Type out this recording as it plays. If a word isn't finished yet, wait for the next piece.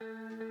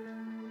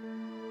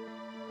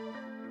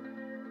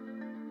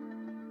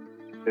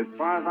As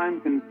far as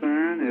I'm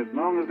concerned, as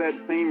long as that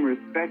same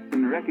respect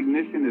and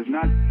recognition is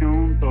not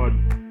shown toward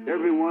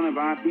every one of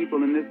our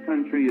people in this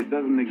country, it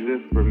doesn't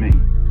exist for me.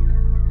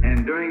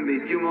 And during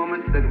the few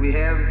moments that we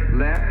have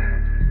left,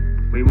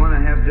 we want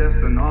to have just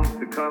an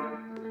off-the-cuff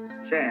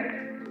chat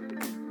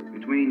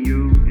between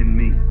you and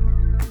me.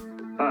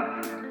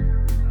 Us.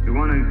 We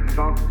want to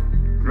talk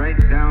right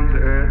down to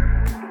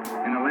earth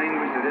in a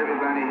language that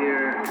everybody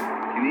here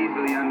can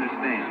easily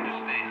understand.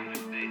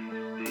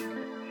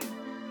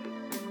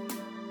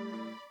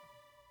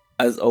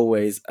 As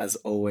always,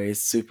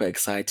 super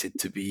excited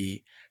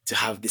to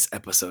have this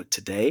episode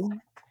today.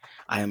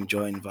 I am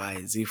joined by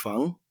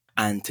Zifeng,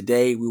 and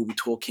today we'll be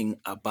talking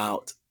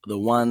about the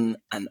one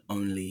and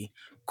only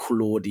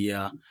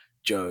Claudia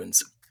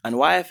Jones. And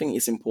why I think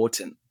it's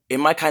important.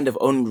 In my kind of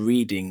own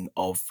reading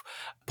of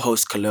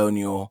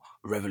post-colonial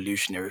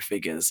revolutionary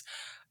figures,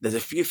 there's a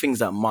few things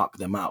that mark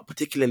them out,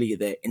 particularly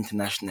their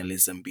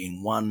internationalism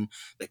being one,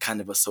 the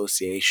kind of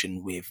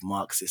association with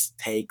Marxist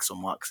takes or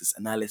Marxist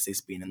analysis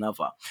being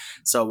another.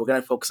 So we're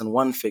going to focus on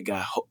one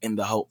figure in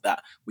the hope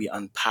that we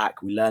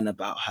unpack, we learn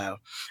about her.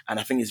 And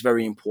I think it's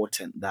very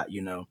important that,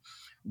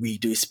 we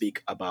do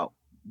speak about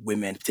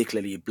women,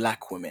 particularly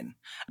black women,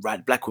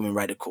 right? Black women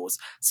radicals.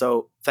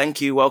 So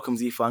thank you. Welcome,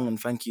 Zifang, and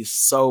thank you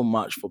so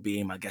much for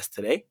being my guest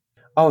today.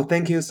 Oh,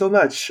 thank you so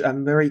much.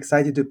 I'm very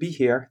excited to be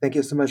here. Thank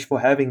you so much for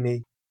having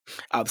me.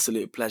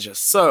 Absolute pleasure.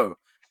 So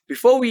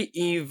before we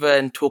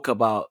even talk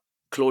about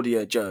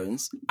Claudia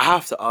Jones, I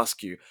have to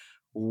ask you,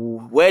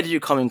 where did you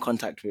come in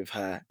contact with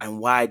her, and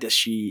why is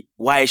she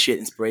an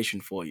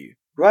inspiration for you?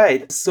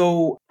 Right.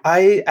 So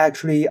I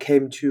actually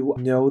came to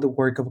know the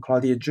work of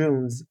Claudia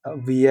Jones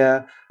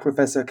via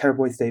Professor Carol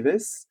Boyce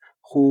Davis,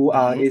 who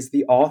Mm-hmm. is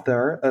the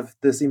author of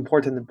this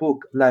important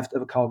book, Left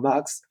of Karl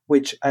Marx,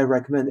 which I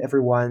recommend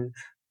everyone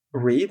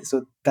read.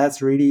 So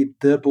that's really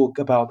the book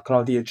about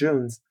Claudia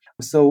Jones.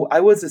 So I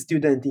was a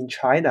student in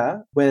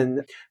China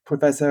when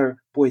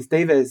Professor Boyce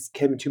Davis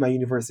came to my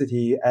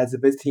university as a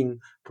visiting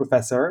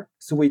professor.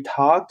 So we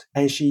talked,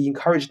 and she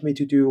encouraged me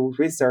to do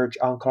research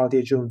on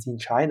Claudia Jones in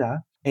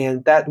China.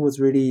 And that was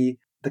really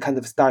the kind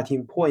of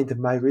starting point of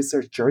my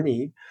research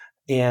journey.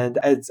 And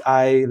as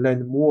I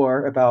learned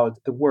more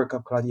about the work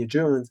of Claudia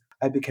Jones,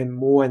 I became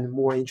more and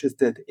more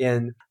interested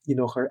in,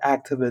 her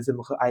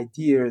activism, her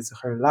ideas,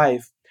 her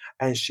life.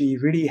 And she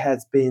really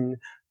has been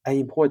an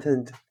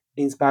important,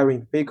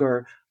 inspiring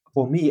figure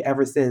for me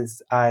ever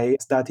since I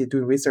started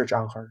doing research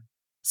on her.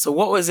 So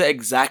what was it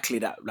exactly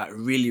that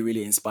really,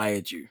 really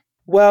inspired you?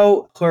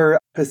 Well, her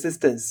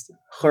persistence,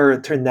 her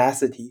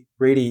tenacity,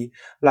 really,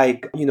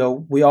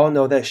 we all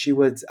know that she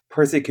was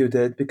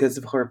persecuted because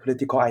of her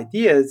political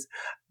ideas,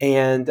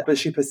 but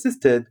she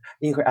persisted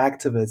in her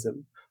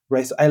activism,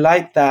 right? So I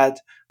like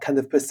that kind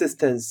of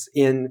persistence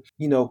in,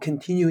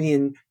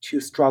 continuing to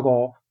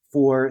struggle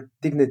for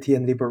dignity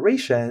and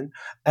liberation.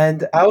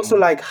 And I also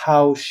Mm-hmm. like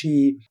how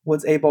she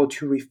was able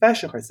to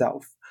refashion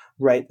herself.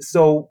 Right.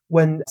 So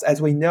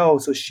as we know,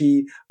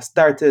 she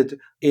started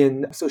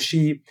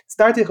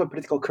her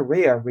political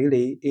career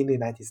really in the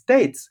United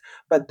States,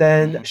 but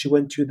then Mm-hmm. she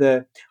went to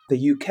the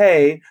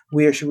UK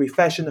where she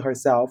refashioned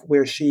herself,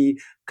 where she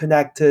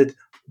connected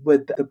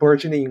with the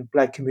burgeoning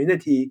Black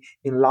community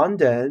in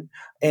London.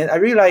 And I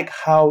really like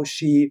how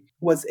she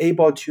was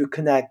able to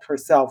connect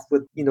herself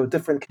with,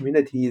 different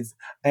communities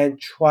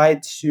and try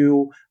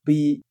to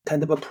be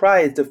kind of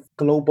apprised of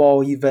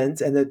global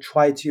events and then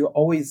try to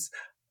always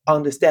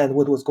understand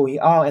what was going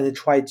on and then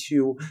try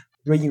to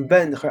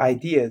reinvent her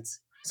ideas.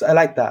 So I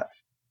like that.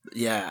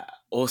 Yeah,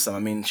 awesome. I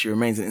mean, she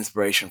remains an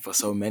inspiration for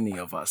so many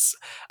of us.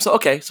 So,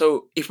 okay,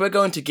 so if we're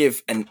going to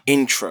give an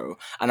intro,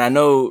 and I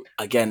know,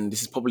 again,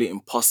 this is probably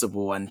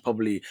impossible and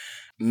probably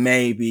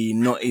maybe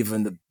not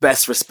even the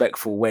best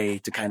respectful way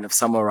to kind of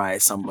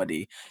summarize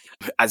somebody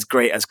as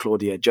great as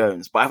Claudia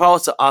Jones. But if I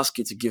was to ask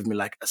you to give me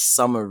like a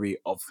summary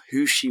of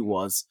who she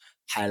was,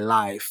 her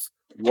life,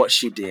 what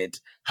she did,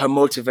 her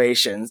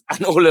motivations,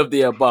 and all of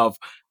the above,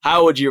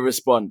 how would you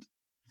respond?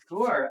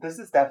 Sure. This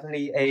is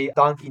definitely a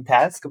daunting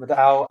task, but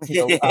I'll,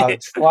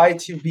 try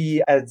to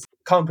be as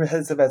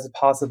comprehensive as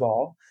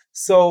possible.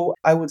 So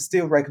I would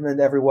still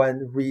recommend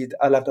everyone read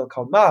I Left of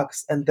Karl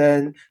Marx. And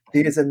then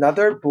there is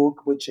another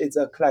book, which is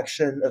a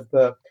collection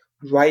of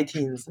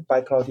writings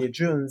by Claudia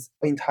Jones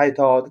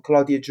entitled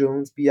Claudia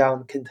Jones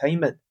Beyond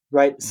Containment.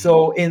 Right. Mhm.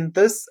 So in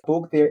this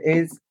book, there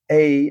is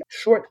a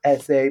short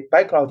essay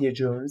by Claudia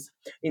Jones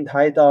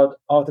entitled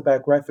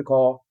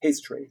Autobiographical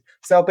History.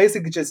 So I'll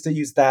basically just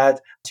use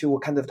that to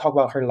kind of talk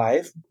about her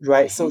life,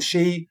 right? So Mhm.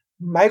 she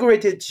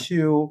migrated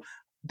to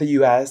the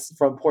US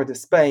from Port of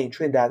Spain,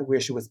 Trinidad, where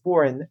she was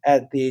born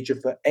at the age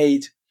of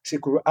 8. She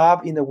grew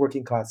up in a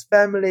working class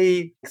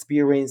family,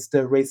 experienced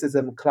the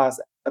racism, class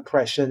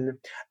oppression,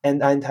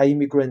 and anti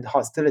immigrant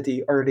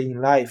hostility early in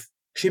life.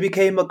 She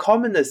became a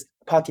Communist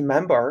Party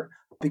member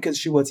because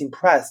she was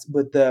impressed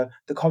with the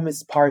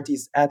Communist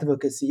Party's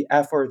advocacy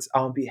efforts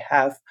on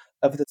behalf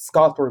of the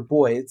Scotland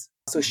boys.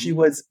 So she Mhm.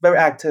 was very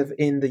active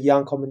in the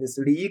Young Communist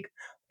League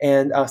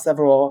and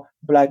several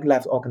Black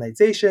left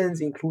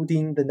organizations,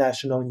 including the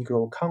National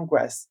Negro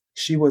Congress.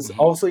 She was Hmm.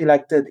 also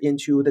elected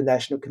into the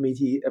National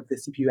Committee of the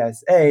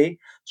CPUSA.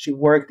 She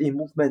worked in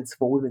movements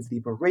for women's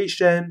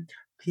liberation,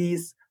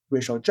 peace,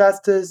 racial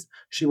justice.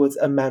 She was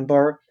a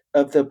member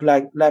of the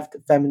Black left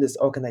feminist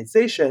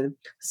organization,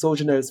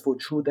 Sojourners for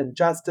Truth and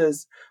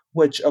Justice,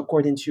 which,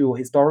 according to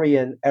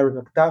historian Eric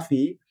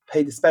McDuffie,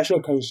 paid special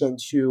attention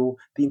to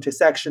the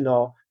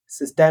intersectional,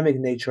 systemic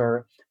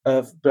nature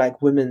of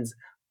Black women's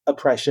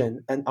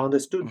oppression and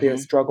understood their Hmm.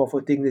 struggle for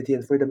dignity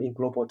and freedom in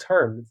global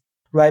terms.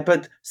 Right,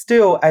 but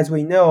still, as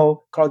we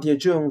know, Claudia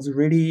Jones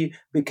really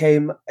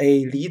became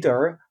a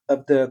leader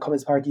of the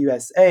Communist Party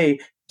USA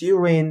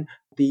during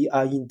the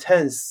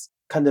intense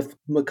kind of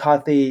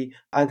McCarthy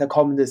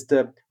anti-communist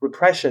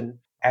repression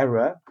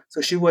era.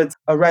 So she was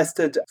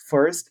arrested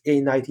first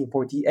in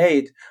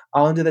 1948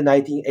 under the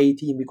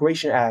 1980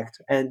 Immigration Act,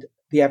 and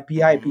the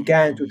FBI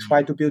began to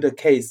try to build a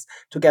case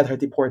to get her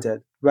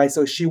deported. Right,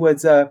 so she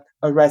was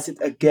arrested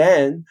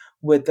again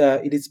with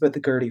Elizabeth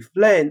Gurley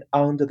Flynn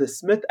under the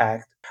Smith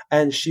Act,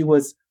 and she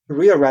was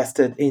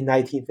rearrested in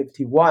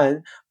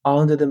 1951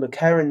 under the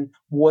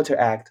McCarran-Water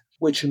Act,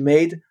 which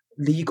made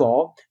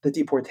legal the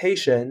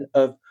deportation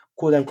of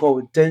quote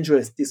unquote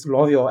dangerous,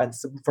 disloyal, and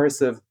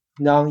subversive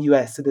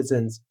non-US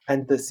citizens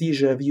and the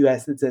seizure of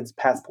US citizens'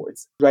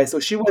 passports. Right. So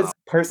she Wow. was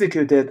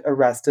persecuted,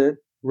 arrested,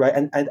 right?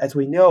 And as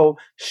we know,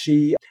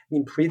 she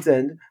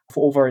imprisoned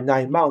for over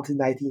 9 months in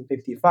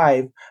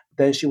 1955.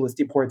 Then she was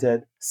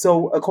deported.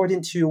 So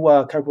according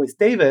to Carol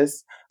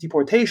Davis,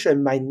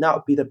 deportation might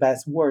not be the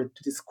best word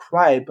to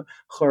describe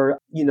her,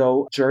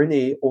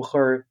 journey or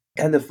her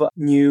kind of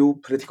new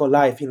political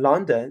life in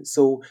London.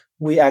 So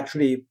we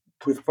actually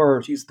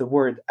prefer to use the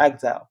word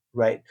exile,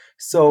 right?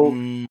 So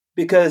Mm-hmm.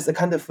 because the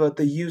kind of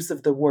the use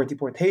of the word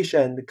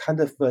deportation kind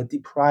of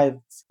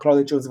deprives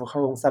Claudia Jones of her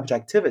own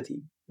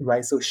subjectivity,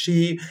 right? So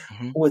she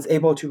was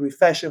able to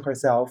refashion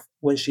herself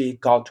when she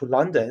got to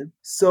London.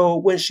 So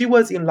when she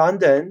was in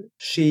London,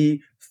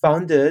 she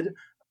founded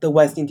the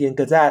West Indian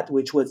Gazette,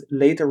 which was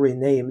later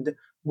renamed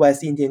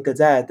West Indian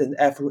Gazette and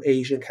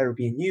Afro-Asian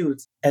Caribbean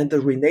News. And the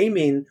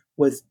renaming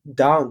was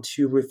done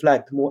to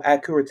reflect more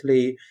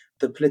accurately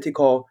the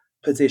political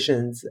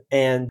positions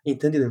and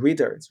intended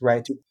readers,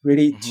 right? To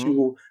really Hmm.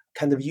 to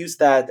kind of use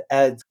that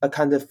as a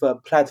kind of a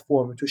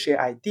platform to share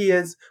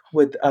ideas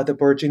with the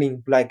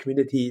burgeoning Black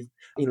communities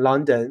in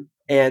London.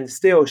 And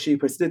still, she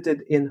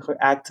persisted in her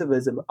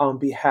activism on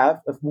behalf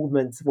of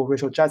movements for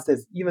racial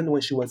justice, even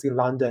when she was in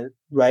London,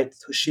 right?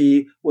 So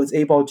she was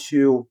able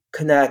to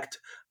connect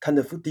kind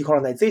of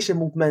decolonization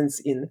movements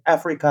in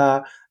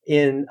Africa,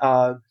 in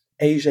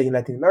Asia, in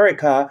Latin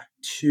America,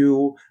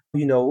 to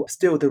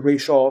still the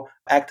racial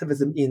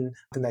activism in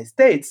the United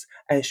States.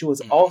 And she was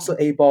also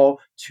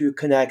able to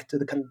connect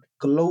the kind of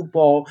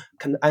global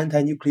kind of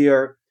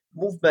anti-nuclear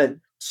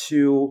movement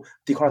to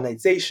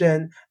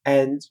decolonization.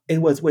 And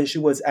it was when she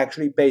was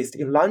actually based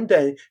in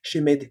London, she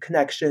made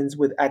connections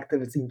with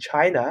activists in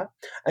China.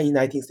 And in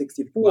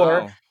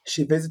 1964, Wow.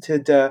 she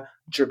visited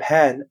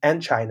Japan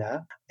and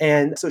China.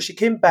 And so she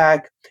came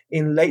back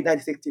in late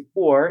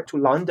 1964 to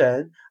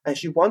London, and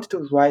she wanted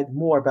to write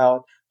more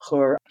about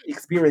her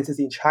experiences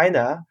in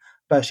China,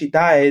 but she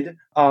died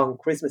on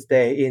Christmas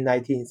Day in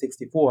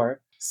 1964.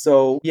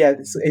 So yeah,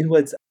 so it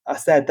was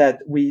sad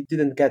that we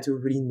didn't get to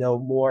really know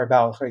more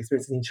about her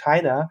experiences in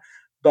China,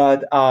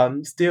 but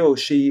still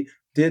she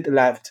did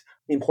left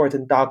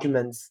important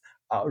documents,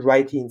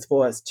 writings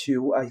for us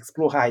to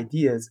explore her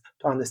ideas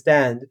to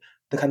understand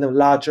the kind of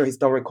larger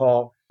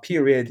historical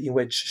period in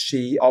which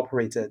she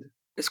operated.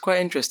 It's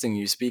quite interesting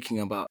you speaking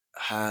about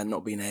her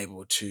not being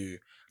able to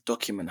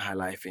document her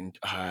life in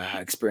her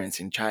experience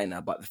in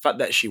China, but the fact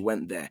that she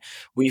went there,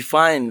 we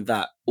find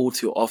that all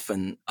too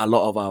often a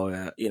lot of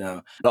our, a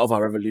lot of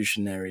our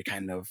revolutionary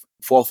kind of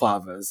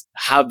forefathers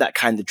have that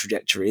kind of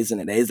trajectory, isn't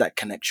it? There is that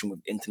connection with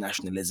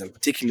internationalism,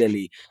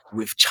 particularly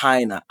with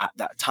China at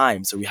that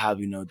time. So we have,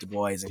 Du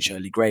Bois and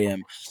Shirley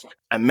Graham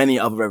and many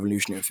other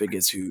revolutionary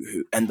figures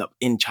who end up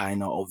in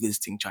China or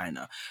visiting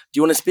China. Do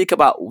you want to speak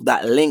about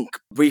that link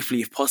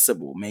briefly, if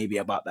possible? Maybe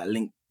about that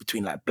link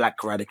between like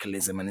Black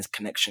radicalism and its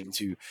connection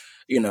to,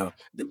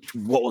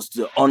 what was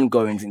the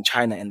ongoings in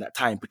China in that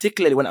time,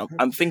 particularly when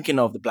I'm thinking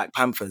of the Black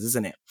Panthers,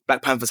 isn't it?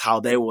 Black Panthers, how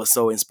they were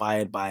so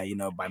inspired by,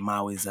 by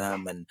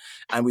Maoism,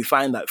 and we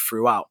find that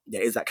throughout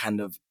there is that kind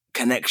of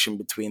connection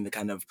between the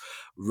kind of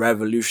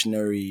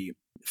revolutionary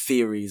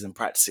theories and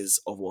practices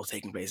of what was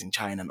taking place in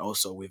China and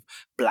also with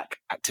Black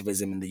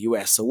activism in the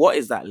US. So, what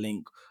is that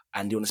link?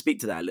 And do you want to speak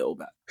to that a little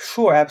bit?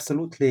 Sure,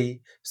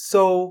 absolutely.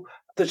 So,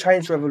 the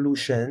Chinese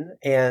Revolution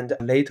and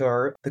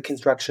later the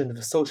construction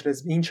of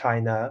socialism in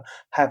China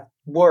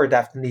were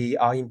definitely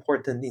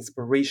important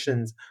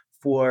inspirations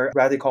for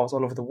radicals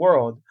all over the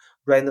world.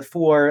 Right? And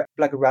for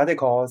Black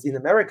radicals in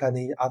America and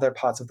in other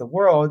parts of the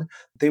world,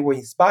 they were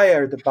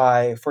inspired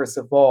by, first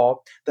of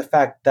all, the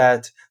fact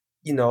that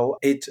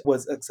it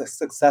was a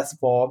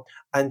successful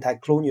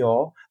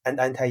anti-colonial and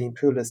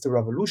anti-imperialist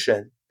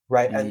revolution,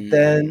 right? And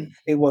then Mm,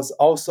 it was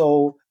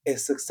also a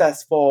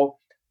successful,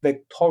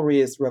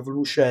 victorious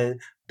revolution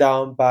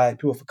done by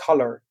people of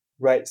color,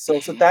 right? So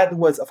that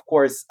was, of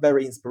course,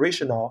 very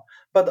inspirational.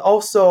 But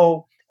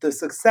also, the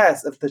success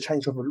of the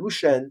Chinese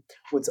Revolution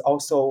was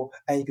also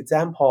an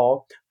example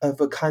of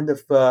a kind of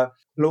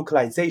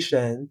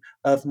localization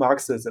of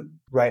Marxism,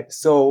 right?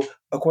 So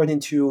according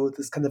to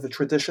this kind of a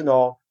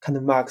traditional kind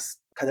of Marx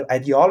kind of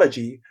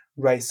ideology,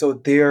 right? So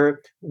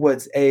there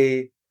was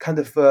a kind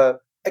of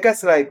I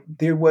guess like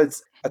there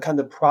was a kind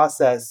of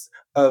process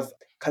of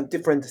kind of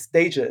different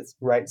stages,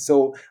 right?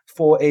 So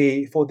for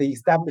the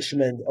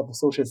establishment of a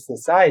socialist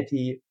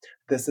society,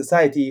 the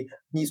society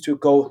needs to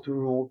go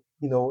through,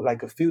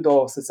 like a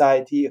feudal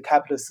society, a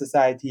capitalist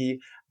society,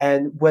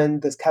 and when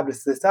this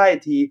capitalist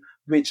society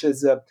reaches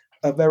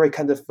a very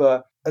kind of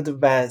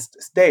advanced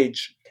stage,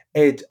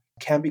 it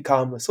can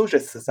become a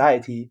socialist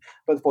society.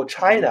 But for Mm-hmm.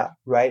 China,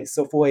 right?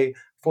 So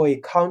for a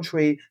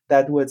country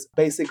that was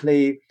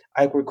basically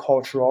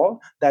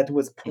agricultural, that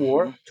was Mm-hmm. poor,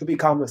 to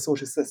become a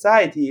socialist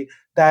society,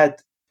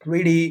 that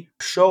really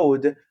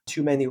showed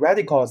to many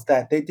radicals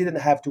that they didn't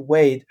have to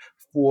wait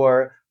for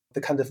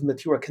the kind of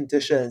material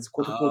conditions,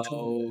 quote unquote,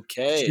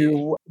 Okay.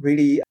 to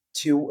really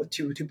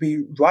to be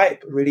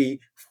ripe really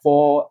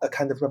for a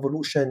kind of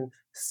revolution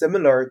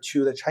similar to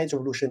the Chinese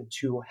Revolution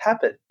to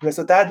happen. Right?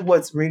 So that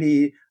was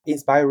really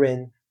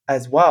inspiring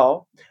as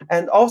well.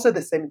 And also at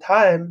the same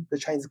time, the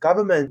Chinese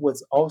government was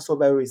also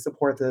very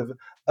supportive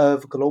of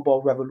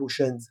global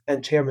revolutions.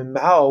 And Chairman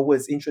Mao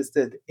was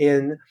interested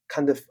in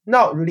kind of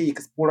not really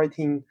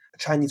exploiting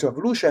Chinese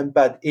revolution,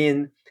 but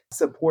in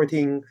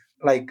supporting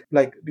like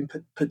in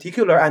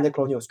particular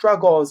anti-colonial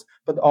struggles,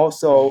 but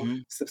also Mm-hmm.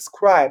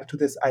 subscribe to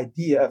this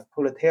idea of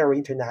proletarian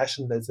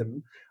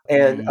internationalism.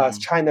 And as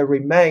Mm. China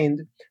remained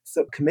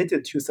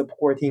committed to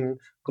supporting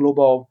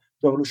global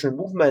revolution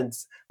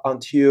movements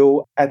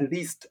until at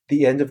least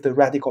the end of the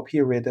radical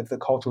period of the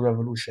Cultural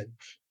Revolution.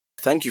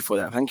 Thank you for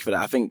that. Thank you for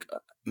that. I think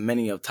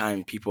many of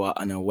time people are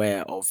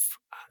unaware of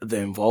the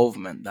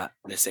involvement that,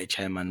 let's say,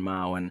 Chairman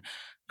Mao and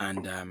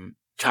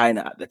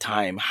China at the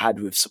time had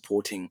with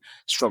supporting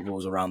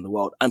struggles around the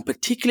world, and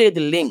particularly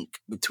the link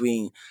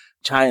between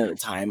China at the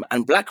time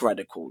and Black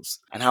radicals,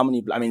 and how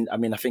many.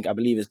 I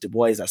believe it's Du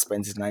Bois that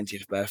spends his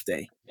 90th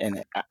birthday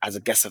as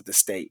a guest of the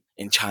state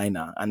in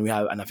China, and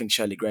I think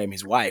Shirley Graham,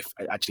 his wife,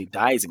 actually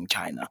dies in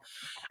China.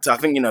 So I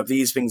think,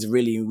 these things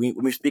really, when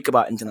we speak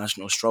about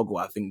international struggle,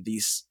 I think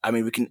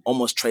we can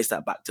almost trace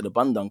that back to the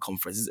Bandung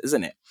conference,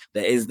 isn't it?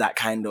 There is that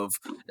kind of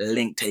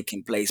link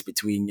taking place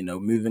between,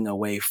 moving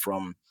away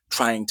from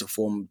trying to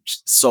form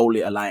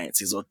solely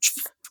alliances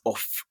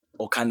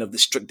or kind of the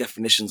strict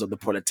definitions of the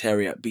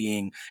proletariat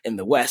being in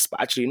the West,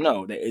 but actually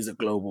no, there is a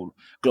global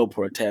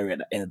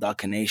proletariat in the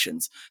darker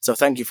nations. So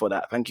thank you for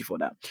that. Thank you for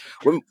that.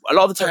 A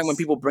lot of the time when Yes.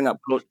 people bring up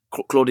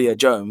Claudia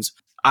Jones,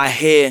 I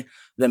hear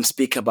them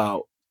speak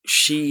about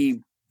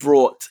she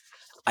brought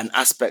an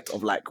aspect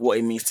of like what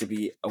it means to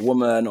be a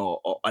woman or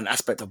an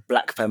aspect of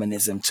black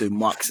feminism to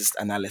Marxist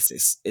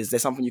analysis. Is there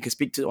something you can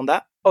speak to on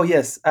that? Oh,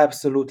 yes,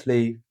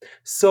 absolutely.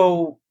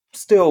 So,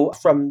 still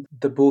from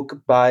the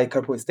book by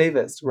Carpus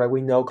Davis, right,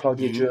 we know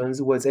Claudia Hmm.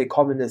 Jones was a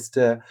communist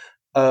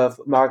of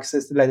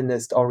Marxist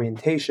Leninist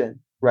orientation,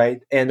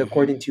 right? And Hmm.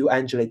 according to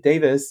Angela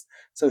Davis,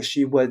 so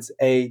she was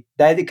a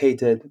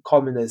dedicated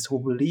communist who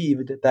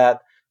believed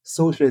that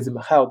socialism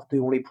held the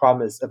only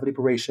promise of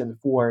liberation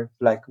for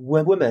black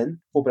women,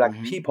 for black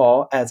Hmm.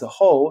 people as a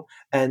whole,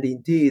 and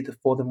indeed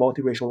for the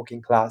multiracial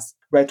working class.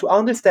 Right? To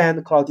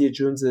understand Claudia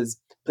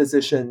Jones's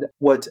position,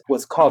 what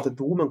was called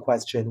the woman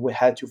question, we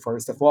had to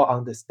first of all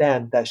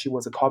understand that she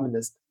was a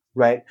communist,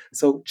 right?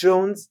 So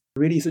Jones's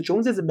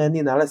many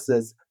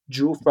analysis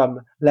drew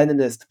from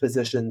Leninist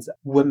positions,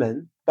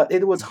 women, but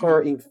it was Hmm.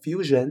 her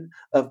infusion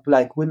of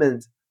black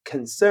women's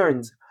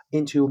concerns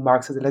into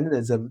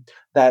Marxist-Leninism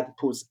that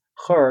puts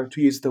her, to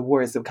use the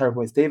words of Carol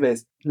Boyce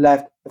Davis,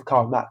 left of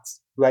Karl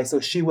Marx, right? So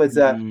she was,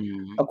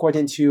 Hmm.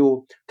 according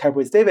to Carol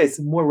Boyce Davis,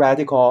 more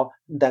radical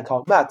than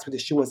Karl Marx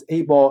because she was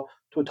able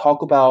to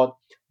talk about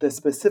the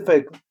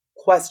specific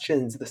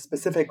questions, the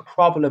specific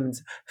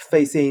problems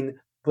facing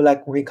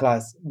black working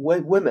class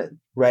women,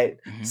 right?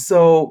 Hmm.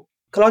 So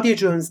Claudia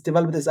Jones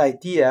developed this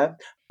idea,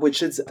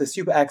 which is the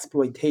super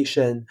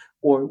exploitation,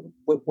 or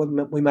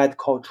what we might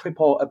call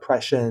triple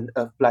oppression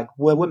of black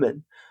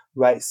women,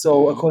 right?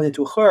 So Hmm. according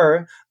to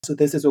her, so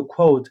this is a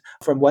quote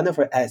from one of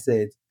her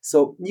essays.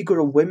 So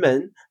Negro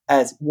women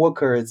as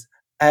workers,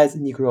 as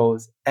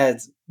Negroes,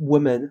 as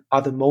women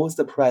are the most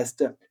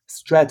oppressed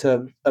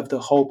stratum of the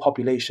whole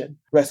population.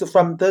 Right. So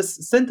from this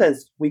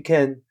sentence, we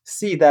can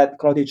see that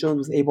Claudia Jones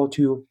was able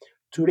to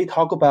really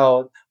talk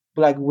about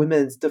black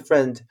women's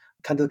different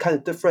kind of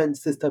different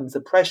systems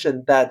of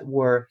oppression that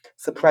were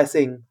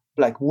suppressing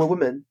black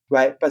women,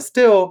 right? But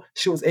still,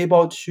 she was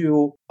able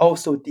to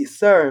also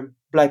discern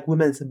black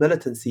women's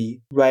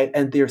militancy, right,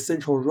 and their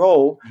central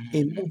role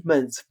in Hmm.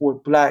 movements for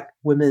black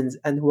women's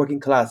and working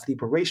class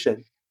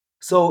liberation.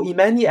 So, in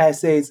many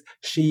essays,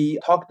 she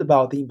talked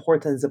about the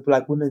importance of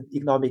Black women's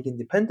economic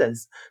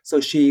independence.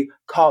 So, she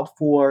called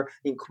for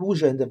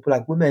inclusion of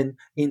Black women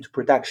into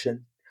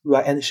production.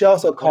 right? And she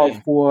also called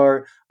Okay.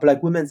 for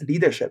Black women's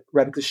leadership,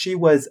 right? Because she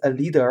was a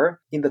leader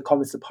in the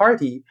Communist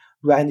Party,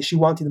 right? And she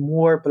wanted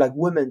more Black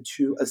women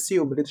to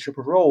assume leadership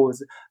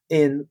roles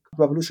in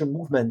revolution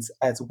movements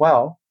as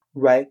well,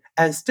 right?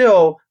 And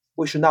still,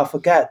 we should not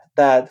forget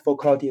that for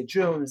Claudia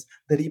Jones,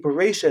 the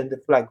liberation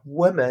of Black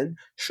women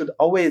should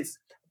always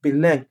be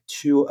linked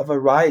to a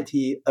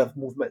variety of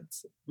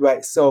movements,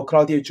 right? So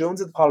Claudia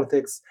Jones's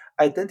politics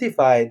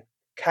identified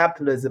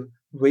capitalism,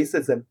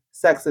 racism,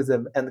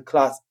 sexism, and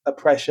class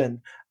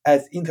oppression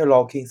as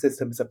interlocking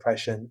systems of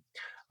oppression.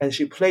 And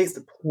she placed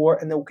the poor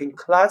and the working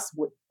class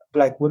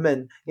Black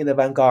women in the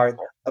vanguard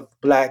of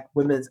Black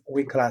women's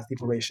working class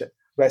liberation,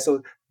 right?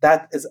 So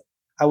that is,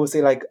 I would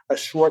say, like a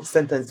short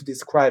sentence to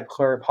describe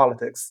her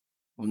politics.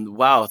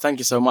 Wow, thank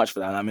you so much for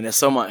that. I mean, there's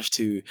so much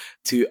to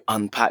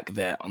unpack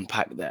there.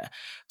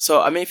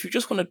 So, I mean, if you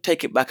just want to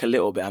take it back a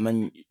little bit, I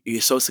mean,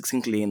 you so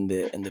succinctly in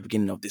the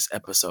beginning of this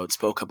episode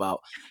spoke about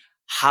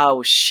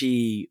how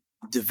she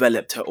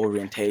developed her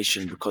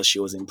orientation because she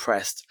was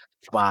impressed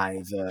by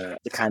the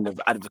kind of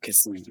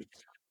advocacy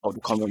of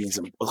the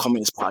communism or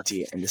Communist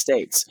Party in the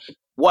States.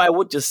 What I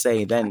would just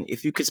say then,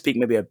 if you could speak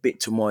maybe a bit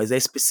to more, is there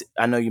specific?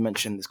 I know you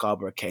mentioned the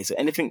Scarborough case. So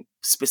anything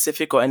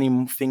specific or any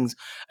more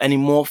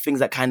things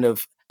that kind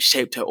of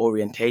shaped her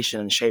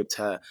orientation and shaped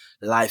her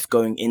life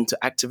going into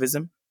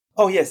activism?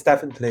 Oh, yes,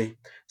 definitely.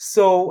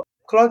 So,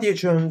 Claudia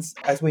Jones,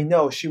 as we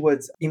know, she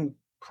was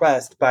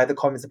impressed by the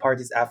Communist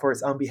Party's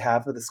efforts on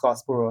behalf of the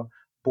Scottsboro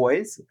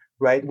Boys,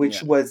 right?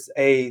 Which Yeah. was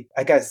a,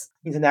 I guess,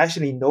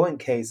 internationally known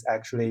case,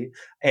 actually.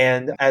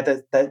 And at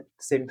that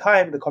same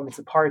time, the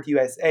Communist Party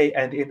USA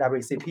and the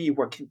NAACP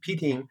were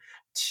competing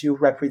to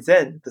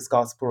represent the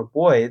Scottsboro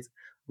Boys,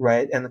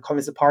 right? And the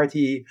Communist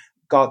Party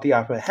got the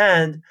upper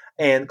hand,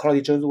 and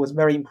Claudia Jones was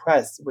very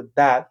impressed with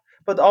that.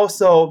 But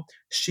also,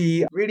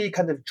 she really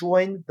kind of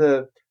joined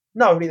the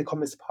not really the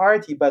Communist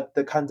Party, but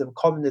the kind of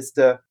communist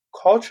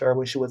culture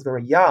when she was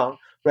very young.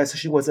 Right, so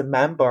she was a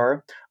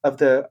member of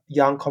the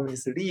Young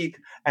Communist League,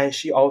 and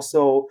she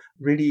also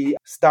really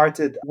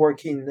started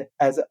working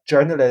as a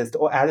journalist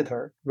or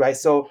editor. Right,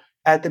 so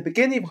at the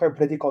beginning of her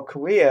political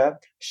career,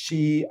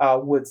 she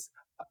was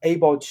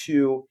able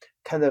to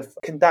kind of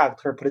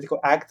conduct her political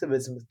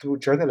activism through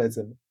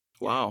journalism,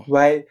 Wow.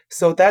 right?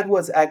 So that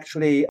was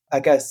actually,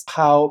 I guess,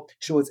 how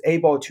she was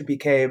able to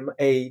become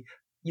a,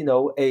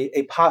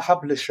 a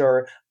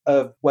publisher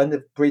of one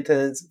of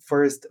Britain's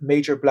first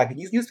major black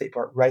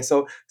newspaper, right?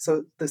 So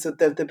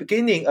the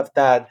beginning of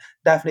that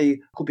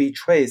definitely could be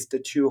traced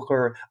to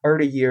her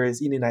early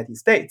years in the United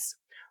States,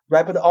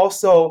 right? But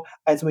also,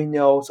 as we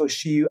know, so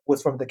she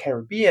was from the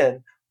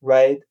Caribbean,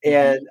 right? Hmm.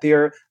 And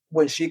there,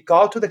 when she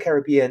got to the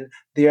Caribbean,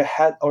 there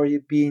had already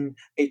been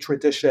a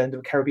tradition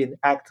of Caribbean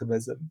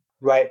activism,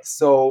 right?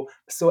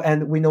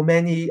 And we know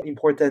many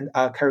important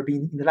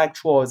Caribbean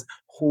intellectuals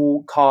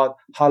who called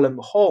Harlem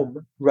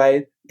home,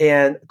 right?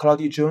 And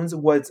Claudia Jones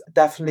was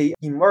definitely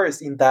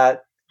immersed in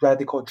that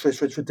radical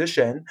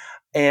tradition.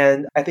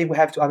 And I think we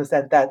have to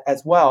understand that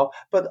as well.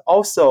 But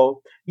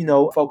also,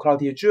 for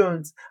Claudia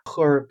Jones,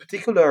 her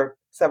particular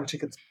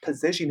strategic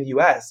position in the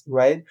US,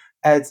 right?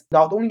 As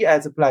not only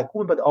as a black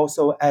woman, but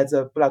also as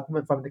a black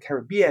woman from the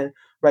Caribbean,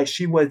 right?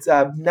 She was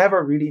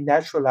never really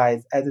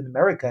naturalized as an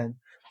American.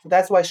 So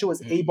that's why she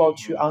was able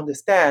to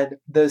understand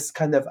this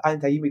kind of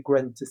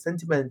anti-immigrant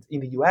sentiment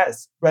in the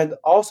US. Right?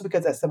 Also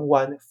because as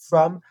someone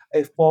from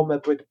a former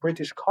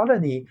British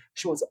colony,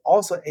 she was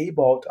also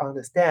able to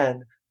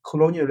understand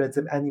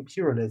colonialism and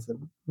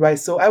imperialism. Right.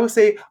 So I would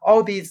say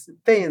all these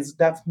things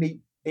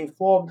definitely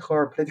informed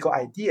her political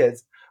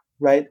ideas.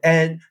 Right.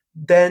 And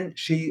then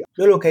she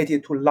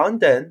relocated to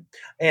London.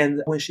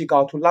 And when she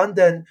got to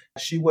London,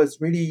 she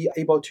was really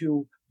able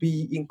to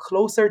be in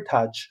closer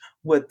touch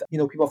with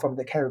people from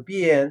the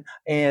Caribbean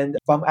and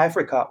from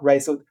Africa,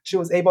 right? So she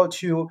was able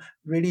to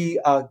really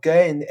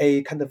gain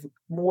a kind of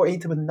more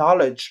intimate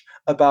knowledge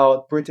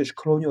about British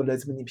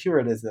colonialism and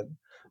imperialism,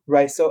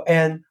 right? So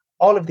and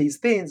all of these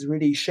things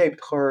really shaped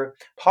her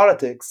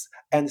politics,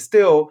 and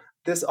still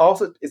this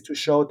also is to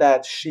show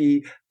that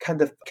she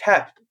kind of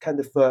kept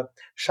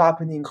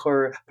sharpening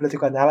her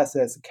political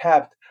analysis,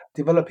 kept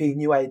developing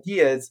new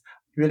ideas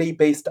really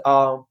based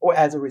on or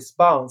as a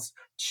response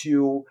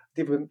to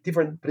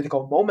different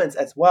political moments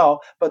as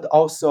well, but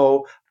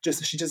also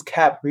just she just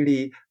kept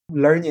really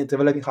learning and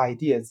developing her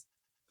ideas.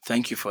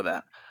 Thank you for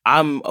that.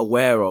 I'm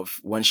aware of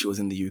when she was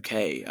in the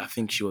UK. I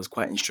think she was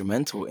quite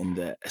instrumental in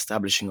the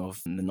establishing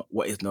of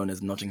what is known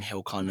as Notting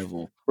Hill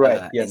Carnival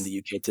Right. in the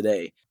Yes. UK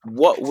today.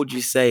 What would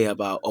you say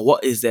about, or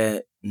what is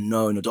there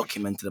known or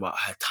documented about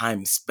her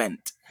time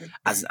spent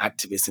as an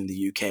activist in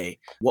the UK?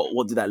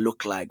 What did that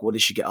look like? What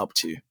did she get up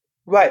to?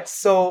 Right.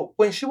 So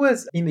when she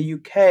was in the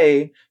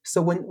UK,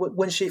 so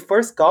when she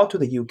first got to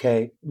the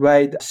UK,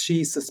 right,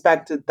 she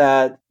suspected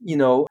that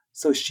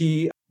so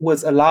she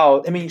was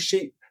allowed. I mean,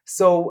 she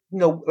so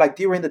like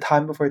during the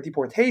time of her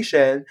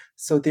deportation,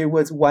 so there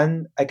was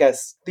one, I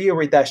guess,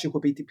 theory that she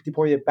could be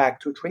deported back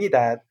to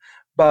Trinidad,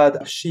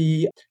 but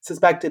she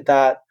suspected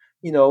that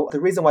the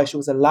reason why she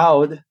was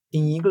allowed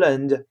in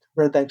England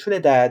rather than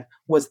Trinidad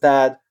was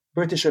that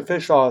British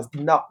officials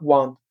did not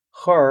want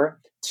her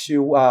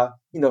to,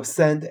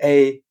 send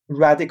a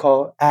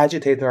radical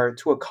agitator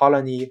to a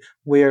colony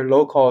where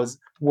locals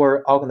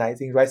were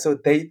organizing, right? So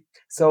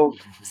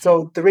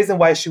the reason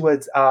why she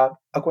was,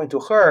 according to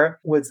her,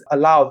 was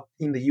allowed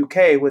in the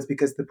UK was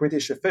because the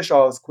British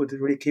officials could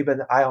really keep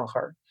an eye on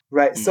her,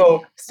 right?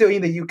 So still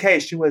in the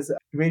UK, she was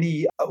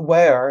really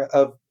aware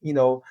of,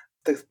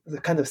 the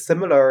kind of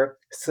similar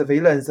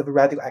surveillance of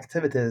radical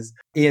activities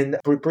in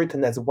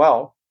Britain as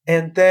well.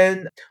 And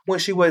then when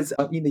she was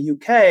in the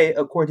UK,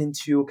 according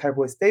to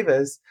Boyce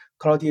Davis,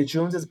 Claudia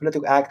Jones's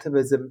political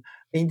activism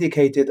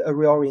indicated a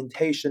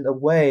reorientation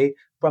away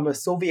from a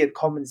Soviet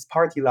Communist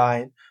Party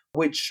line,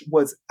 which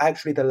was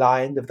actually the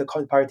line of the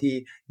Communist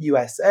Party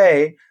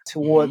USA,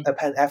 toward a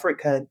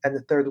Pan-African and a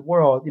third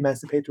world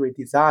emancipatory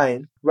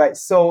design, right?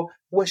 So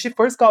when she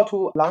first got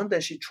to London,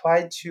 she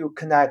tried to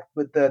connect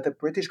with the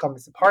British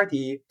Communist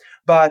Party,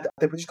 but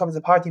the British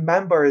Communist Party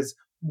members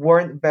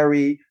weren't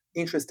very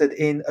interested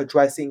in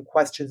addressing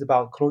questions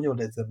about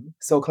colonialism.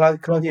 So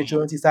Claudia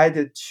Jones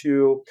decided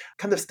to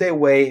kind of stay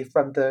away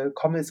from the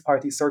Communist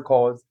Party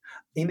circles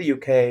in the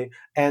UK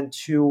and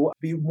to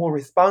be more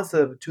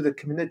responsive to the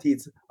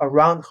communities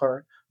around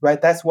her,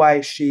 right? That's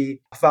why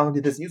she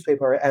founded this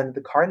newspaper and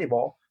the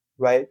Carnival,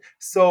 right?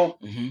 So,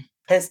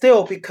 and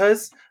still,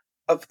 because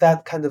of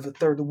that kind of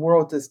third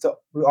worldist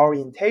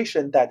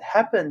reorientation that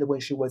happened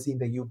when she was in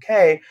the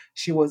UK,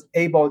 she was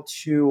able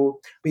to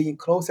be in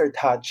closer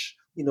touch,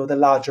 the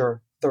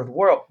larger third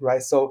world,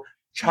 right? So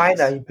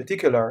China in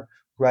particular,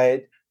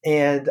 right?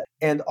 And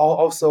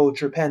also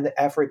Japan and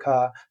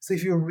Africa. So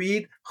if you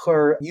read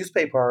her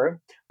newspaper,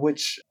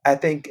 which I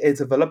think is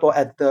available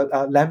at the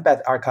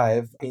Lambeth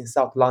Archive in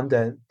South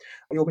London,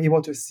 you'll be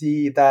able to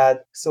see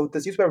that. So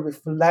the newspaper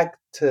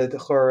reflected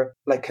her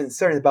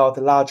concern about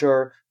the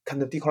larger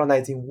kind of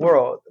decolonizing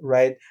world,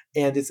 right?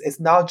 And it's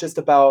not just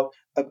about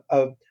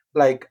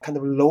kind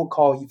of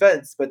local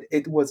events, but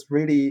it was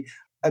really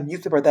a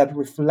newspaper that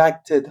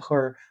reflected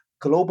her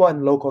global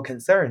and local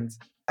concerns.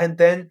 And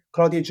then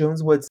Claudia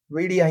Jones was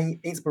really an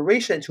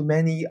inspiration to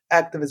many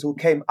activists who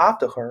came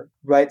after her,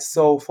 right?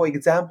 So, for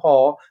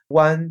example,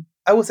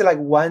 I would say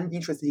one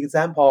interesting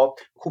example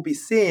could be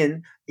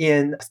seen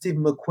in Steve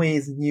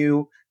McQueen's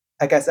new,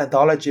 I guess,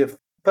 anthology of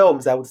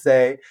films, I would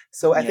say.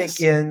 So I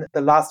think in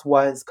the last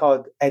one, it's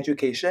called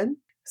Education.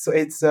 So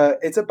it's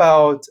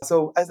about,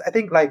 so I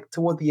think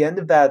toward the end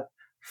of that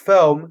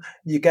film,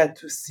 you get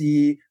to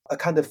see a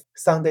kind of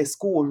Sunday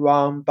school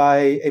run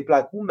by a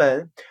Black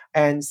woman.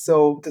 And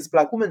so this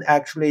Black woman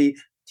actually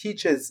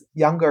teaches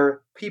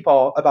younger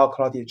people about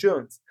Claudia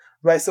Jones,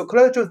 right? So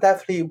Claudia Jones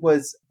definitely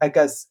was, I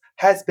guess,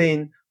 has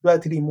been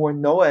relatively more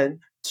known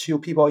to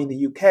people in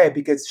the UK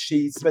because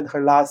she spent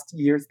her last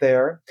years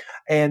there.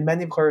 And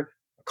many of her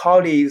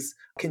colleagues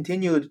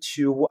continued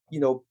to,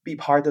 be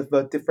part of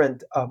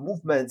different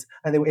movements,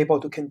 and they were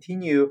able to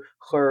continue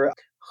her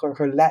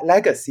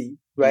legacy,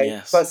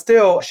 right? But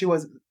still,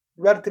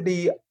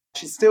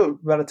 she's still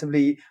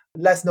relatively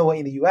less known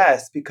in the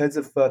US because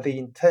of the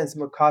intense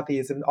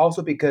McCarthyism, and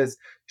also because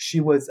she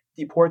was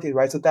deported,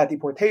 right? So that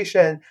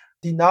deportation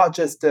did not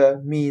just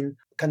mean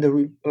kind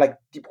of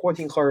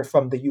deporting her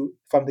from the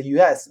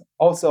US.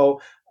 Also,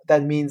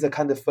 that means a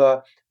kind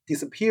of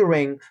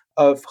disappearing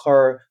of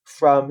her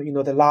from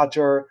the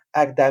larger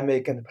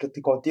academic and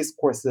political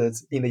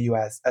discourses in the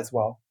US as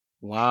well.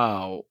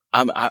 Wow.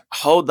 I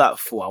hold that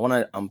thought. I want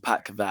to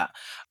unpack that.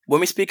 When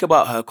we speak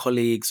about her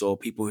colleagues or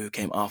people who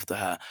came after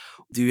her,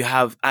 do you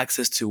have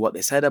access to what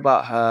they said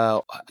about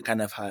her,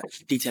 kind of her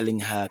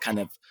detailing her kind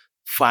of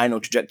final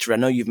trajectory? I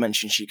know you've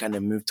mentioned she kind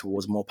of moved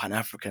towards more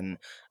Pan-African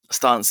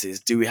stances.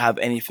 Do we have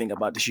anything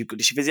about, did she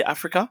visit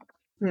Africa?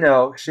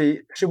 No,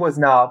 she was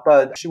not,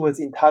 but she was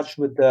in touch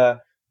with the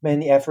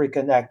many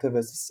African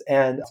activists,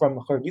 and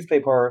from her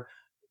newspaper,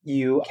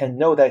 you can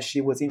know that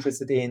she was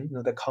interested in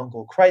the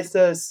Congo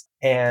crisis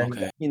and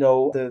Okay.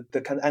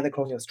 the kind of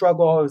anti-colonial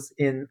struggles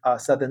in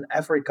Southern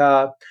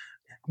Africa.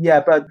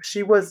 Yeah, but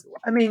she was,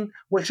 I mean,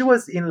 when she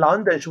was in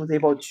London, she was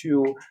able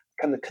to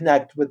kind of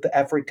connect with the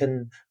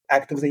African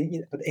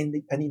activists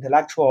and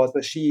intellectuals,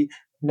 but she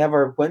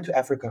never went to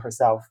Africa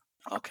herself.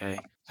 Okay,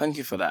 thank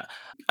you for that.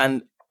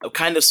 And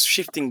kind of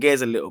shifting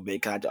gears a little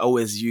bit, 'cause I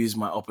always use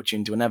my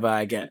opportunity whenever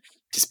I get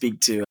to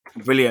speak to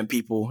brilliant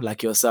people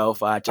like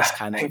yourself. I just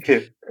kind of Thank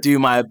you. do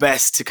my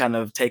best to kind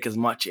of take as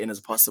much in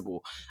as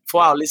possible.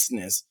 For our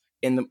listeners,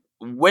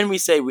 when we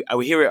say we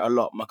hear it a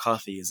lot,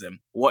 McCarthyism,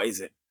 what is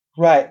it?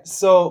 Right.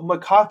 So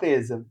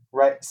McCarthyism,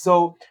 right?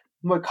 So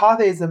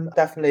McCarthyism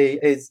definitely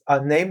is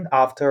named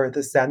after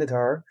the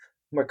senator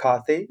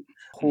McCarthy,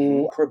 Hmm.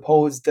 who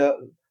proposed.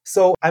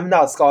 So I'm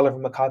not a scholar of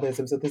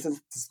McCarthyism, so this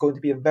is going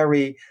to be a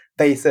very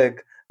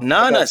basic, I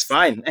No, it's guess,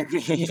 fine.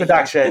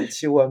 introduction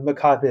to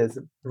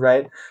McCarthyism,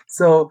 right?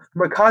 So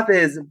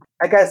McCarthyism,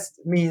 I guess,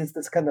 means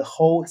this kind of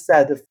whole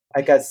set of,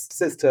 I guess,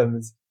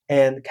 systems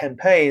and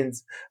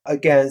campaigns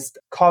against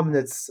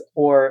communists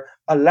or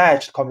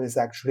alleged communists,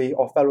 actually,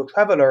 or fellow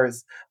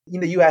travelers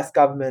in the US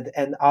government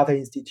and other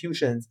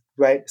institutions,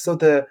 right? So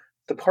the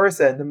the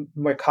person,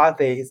 the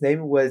McCarthy, his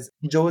name was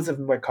Joseph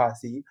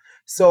McCarthy.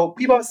 So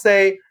people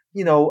say,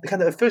 the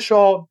kind of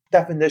official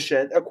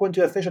definition, according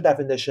to official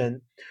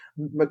definition,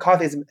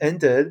 McCarthyism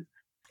ended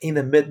in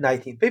the mid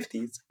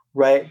 1950s,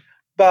 right?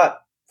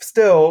 But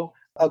still,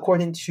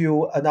 according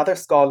to another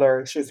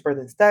scholar,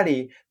 Schiffern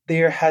study,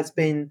 there has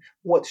been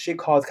what she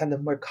calls kind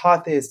of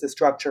McCarthyist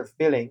structure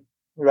feeling,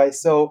 right?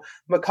 So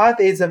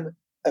McCarthyism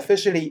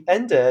officially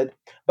ended,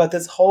 but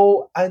this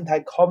whole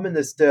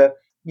anti-communist,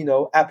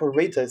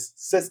 apparatus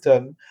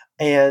system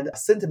and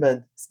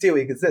sentiment still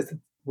exists,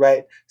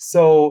 right?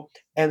 So,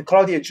 and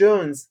Claudia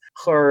Jones,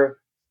 her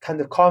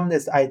kind of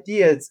communist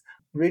ideas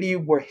really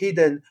were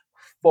hidden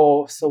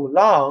for so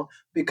long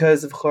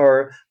because of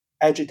her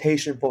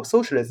agitation for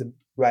socialism,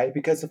 right?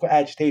 Because of her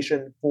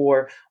agitation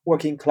for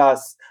working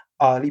class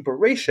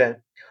liberation,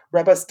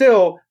 right? But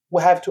still,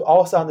 we have to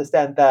also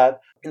understand that,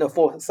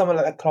 for someone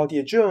like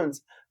Claudia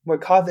Jones,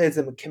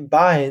 McCarthyism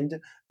combined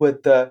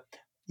with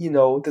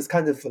this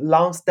kind of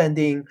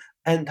long-standing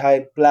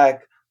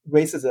anti-black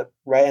racism,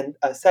 right, and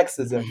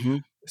sexism. Hmm.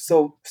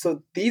 So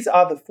these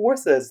are the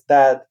forces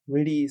that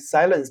really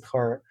silenced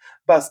her.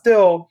 But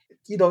still,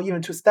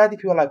 even to study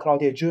people like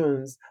Claudia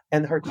Jones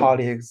and her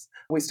colleagues,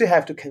 we still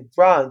have to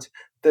confront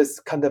this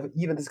kind of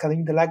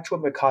intellectual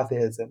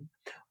McCarthyism,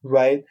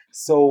 right?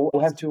 So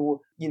we have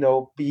to,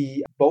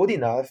 be bold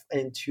enough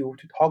and to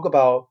talk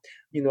about,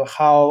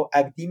 how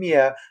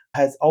academia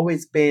has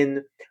always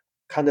been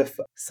kind of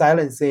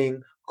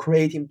silencing,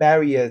 creating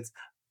barriers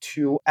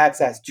to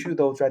access to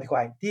those radical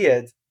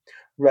ideas,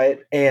 right?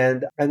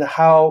 And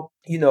how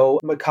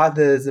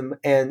McCarthyism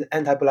and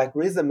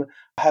anti-Blackerism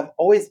have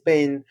always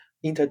been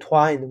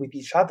intertwined with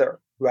each other,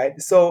 right?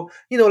 So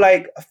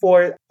like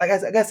for I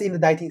guess in the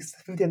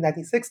 1950s and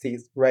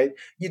 1960s, right?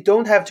 You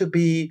don't have to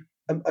be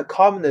a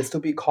communist to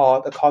be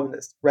called a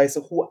communist, right?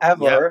 So Yeah.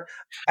 whoever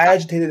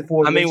agitated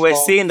for I mean, we're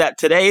racial, seeing that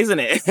today, isn't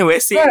it? We're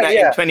seeing right? that in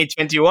Yeah,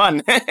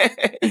 2021.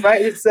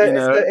 right. It's You it's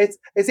know?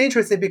 it's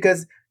interesting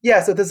because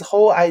yeah. So this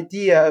whole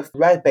idea of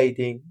rat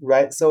baiting,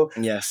 right?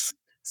 Yes.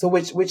 So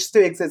which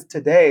still exists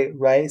today,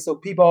 right? So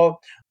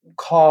people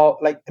call,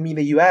 like, I mean,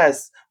 the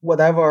US,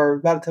 whatever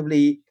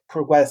relatively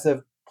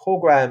progressive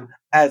program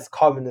as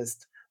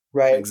communist,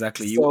 right?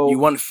 Exactly. You So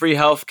want free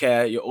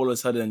healthcare, you're all of a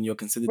sudden you're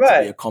considered to be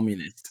right. a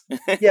communist.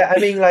 Yeah, I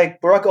mean, like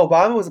Barack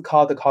Obama was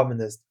called a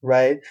communist,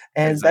 right?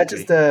 And that's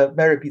just Exactly.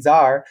 very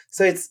bizarre.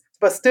 So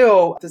but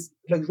still, this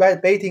like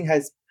red baiting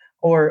has,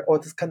 or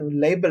this kind of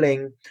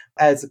labeling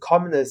as a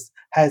communist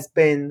has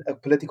been a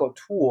political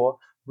tool,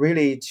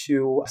 really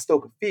to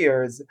stoke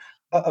fears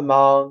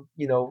among,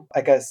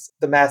 I guess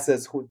the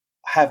masses who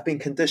have been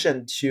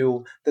conditioned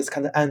to this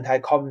kind of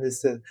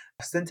anti-communist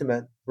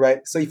sentiment, right?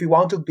 So if you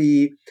want to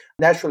be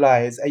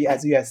naturalized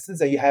as a U.S.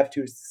 citizen, you have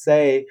to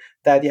say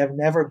that you have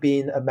never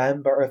been a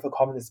member of a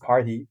communist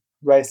party,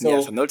 right?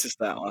 Yes, I So, noticed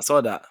that. I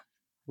saw that.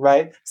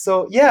 right.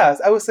 So,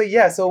 yes, I would say,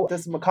 yeah. So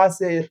this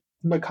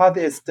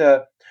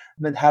McCarthyist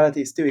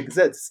mentality still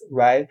exists,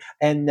 right?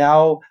 And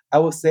now I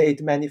would say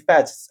it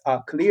manifests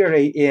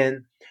clearly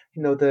in,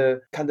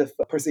 the kind of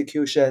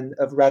persecution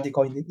of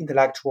radical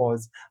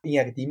intellectuals in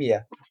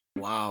academia.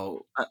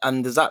 Wow.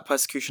 And does that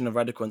persecution of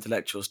radical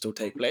intellectuals still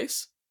take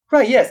place?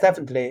 Right, yes,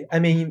 definitely. I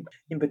mean,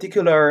 in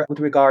particular, with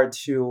regard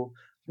to,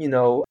 you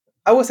know,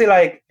 I would say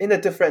like in a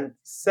different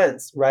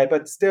sense, right?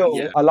 But still,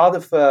 Yeah. a lot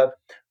of,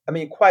 I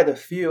mean, quite a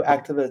few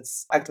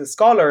activist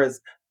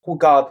scholars who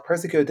got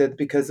persecuted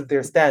because of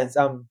their stance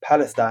on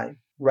Palestine,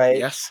 right?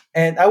 Yes.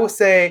 And I would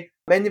say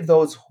many of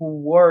those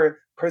who were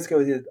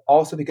persecuted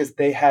also because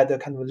they had a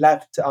kind of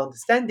left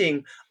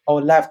understanding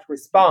or left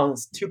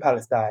response to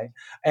Palestine.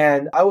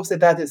 And I would say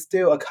that is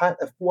still a kind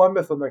of form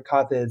of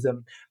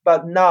McCarthyism,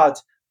 but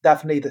not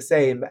definitely the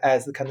same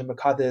as the kind of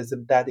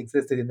McCarthyism that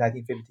existed in the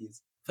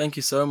 1950s. Thank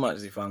you so much,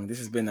 Zifang. This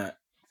has been an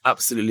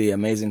absolutely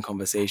amazing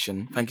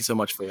conversation. Thank you so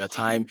much for your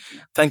time.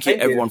 Thank you,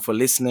 Thank everyone, you. for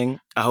listening.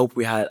 I hope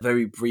we had a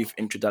very brief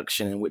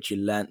introduction in which you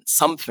learned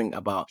something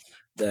about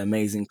the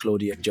amazing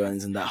Claudia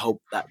Jones, and I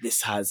hope that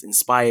this has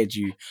inspired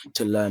you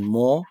to learn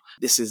more.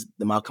 This is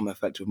the Malcolm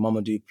Effect with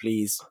Mamadou.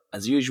 Please,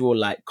 as usual,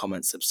 like,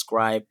 comment,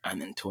 subscribe,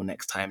 and until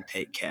next time,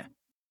 take care.